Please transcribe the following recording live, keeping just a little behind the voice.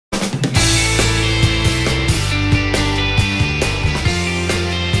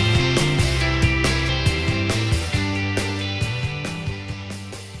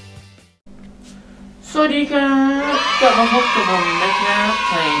วัสดีครับกลับมาพบกับผมนะครับ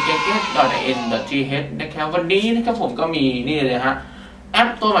ใน gadget.in.th นะครับวันนี้นะครับผมก็มีนี่เลยฮะแอป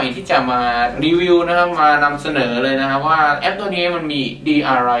ตัวใหม่ที่จะมารีวิวนะครับมานำเสนอเลยนะครับว่าแอปตัวนี้มันมีดี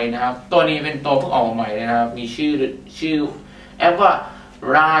อะไรนะครับตัวนี้เป็นตัวเพิ่งออกมาใหม่เลยนะครับมีชื่อแอปว่า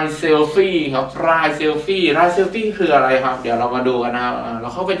LINE Selfie ครับ LINE Selfie คืออะไรครับเดี๋ยวเรามาดูกันนะครับเรา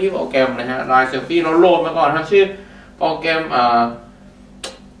เข้าไปที่โปรแกรมนะฮะ LINE Selfie เราโหลดมาก่อนครับชื่อโปรแกรม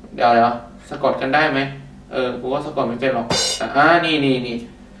เดี๋ยวสะกดกันได้ไหมกูว่าสะกดไม่เป็นหรอกนี่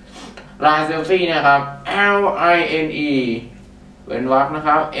LINE Selfie เนี่ยครับ LINE เว้นวรรคนะค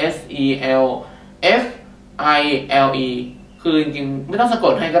รับ SELFILE คือจริงๆไม่ต้องสะก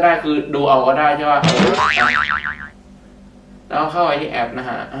ดให้ก็ได้คือดูเอาก็ได้ใช่ป่ะแล้วเข้าไปที่แอปนะ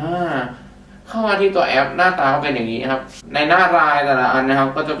ฮะเข้ามาที่ตัวแอปหน้าตาเป็นอย่างนี้ครับในหน้าลายแต่ละอันนะครับ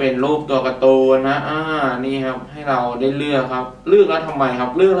ก็จะเป็นรูปตัวการ์ตูนนะนี่ครับให้เราได้เลือกครับเลือกแล้วทำไมครับ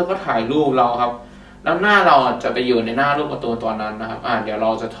เลือกแล้วก็ถ่ายรูปเราครับแล้วหน้าเราจะไปอยู่ในหน้ารูปการ์ตูนตัวนั้นนะครับเดี๋ยวเรา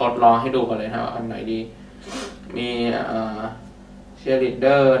จะทดลองให้ดูกันเลยนะครับอันไหนดีมีเชียร์ลีดเด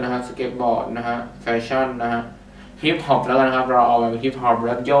อร์นะครับสเก็ตบอร์ดนะฮะแฟชั่นนะฮะฮิปฮอปแล้วกันครับเราเอาไปฮิปฮอปแ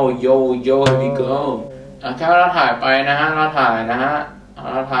ล้วโยฮิปโก้แค่เราถ่ายไปนะฮะเราถ่ายนะฮ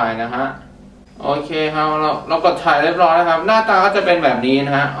ะโอเคครับเรากดถ่ายเรียบร้อยแล้วครับหน้าตาก็จะเป็นแบบนี้น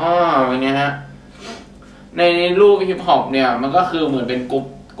ะฮะเป็นไงฮะในรูปฮิปฮอปเนี่ยมันก็คือเหมือนเป็นก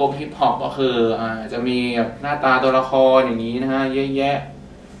รุ๊ปฮิปฮอปก็คือจะมีแบบหน้าตาตัวละครอย่างนี้นะฮะเยอะแยะ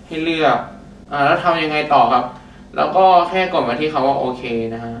ให้เลือกแล้วทำยังไงต่อครับแล้วก็แค่กดมาที่คำว่าโอเค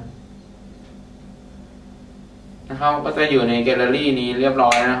นะครับก็จะอยู่ในแกลเลอรี่นี้เรียบร้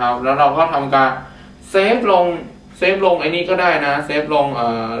อยนะครับแล้วเราก็ทำการเซฟลงไอ้นี้ก็ได้นะเซฟลง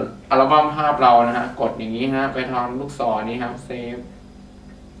อัลบั้มภาพเรานะฮะกดอย่างนี้ฮะไปทางลูกศรนี้ครับเซฟ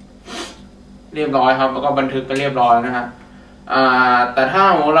เรียบร้อยครับแล้วก็บันทึกไปเรียบร้อยนะฮะแต่ถ้า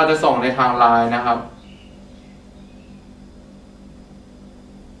เราจะส่งในทางไลน์นะครับ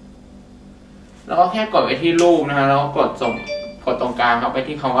แล้วก็แค่กดไปที่รูปนะฮะแล้วก็กดตรงกลางครับไป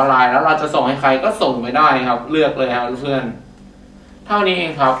ที่คำว่าไลน์แล้วเราจะส่งให้ใครก็ส่งไปได้ครับเลือกเลยครับเพื่อนเท่านี้เอ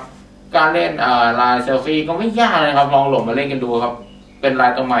งครับการเล่นLINE Selfie ก็ไม่ยากเลยครับลองโหลดมาเล่นกันดูครับเป็น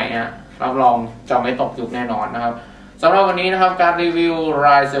LINEตัวใหม่ฮะรับรองจะไม่ตกยุคแน่นอนนะครับสำหรับวันนี้นะครับการรีวิว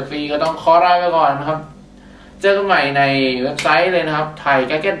LINE Selfie ก็ต้องขอลาไปก่อนนะครับเจอกันใหม่ในเว็บไซต์เลยนะครับ thai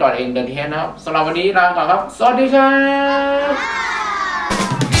gadget.in.th นะครับสำหรับวันนี้ลาก่อนครับสวัสดีครับ